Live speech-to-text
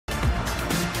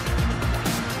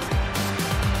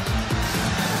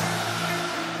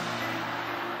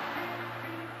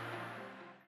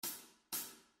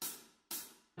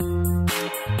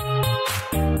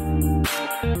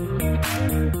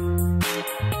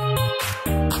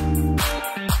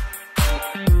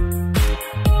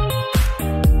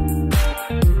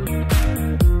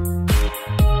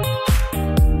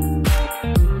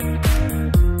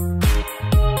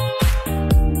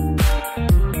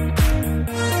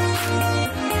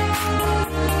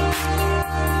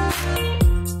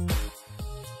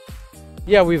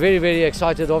Yeah, we're very, very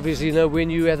excited. Obviously, you know, when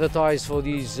you advertise for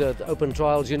these open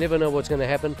trials, you never know what's going to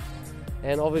happen.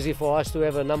 And obviously, for us to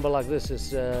have a number like this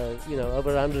is, you know,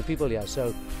 over 100 people here.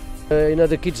 So, you know,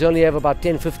 the kids only have about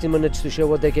 10-15 minutes to show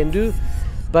what they can do.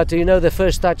 But, you know, the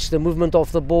first touch, the movement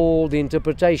of the ball, the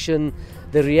interpretation,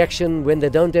 the reaction when they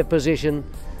don't have possession,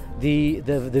 the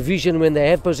vision when they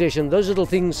have possession, those little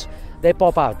things, they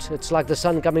pop out. It's like the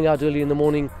sun coming out early in the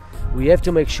morning. We have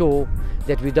to make sure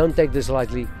that we don't take this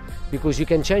lightly, because you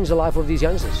can change the life of these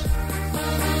youngsters.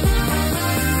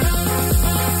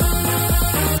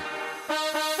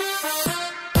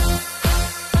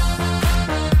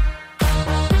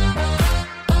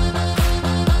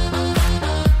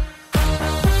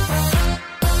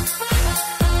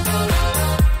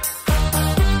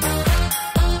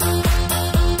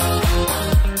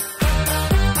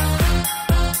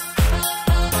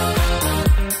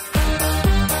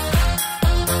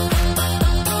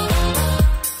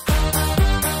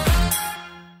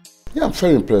 Yeah, I'm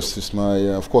very impressed. It's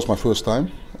of course, my first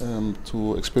time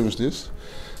to experience this,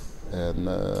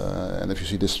 and if you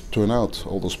see this turnout,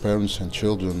 all those parents and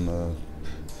children,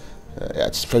 yeah,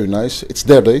 it's very nice. It's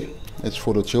their day. It's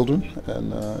for the children,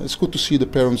 and it's good to see the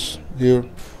parents here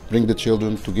bring the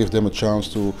children, to give them a chance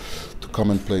to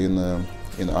come and play in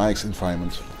Ajax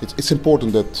environment. It's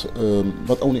important that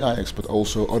not only Ajax but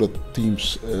also other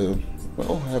teams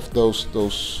well, have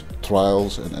those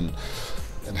trials and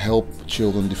help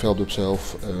children develop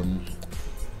themselves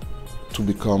to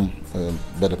become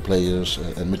better players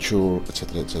and mature,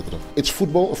 etc., etc. It's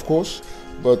football, of course,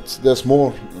 but there's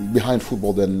more behind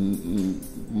football than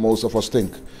most of us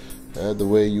think. The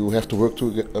way you have to work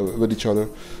with each other,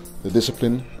 the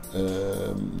discipline,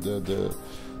 the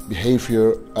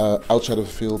behavior outside of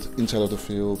the field, inside of the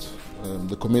field,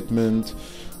 the commitment,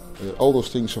 all those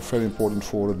things are very important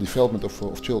for the development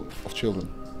of children.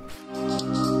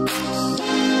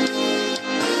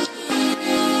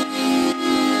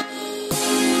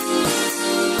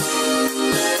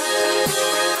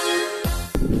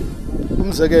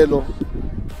 Umzekelo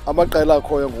amaqela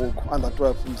akhoyo ngoku under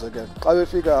 12 umzekelo xa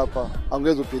befika apha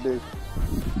angeze ubhilive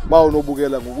ma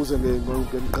unobukela ngokuze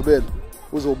ngemgqibelo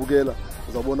uzobukela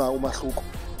uzabona umahluko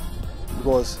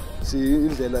because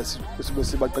indlela esibe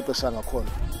sibaqeqesha ngakhona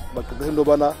baqeqesha into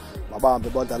bana mabahambe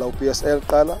badlala uPSL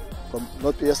qala from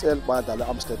not PSL badlala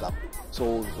Amsterdam,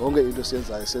 so yonke into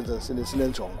siyenzayo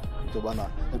sinenjongo into bana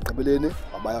egqibeleni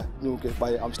mabayanyuke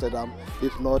baye Amsterdam,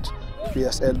 if not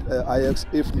PSL Ajax,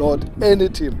 if not any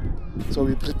team, so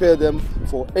we prepare them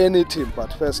for any team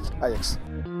but first Ajax.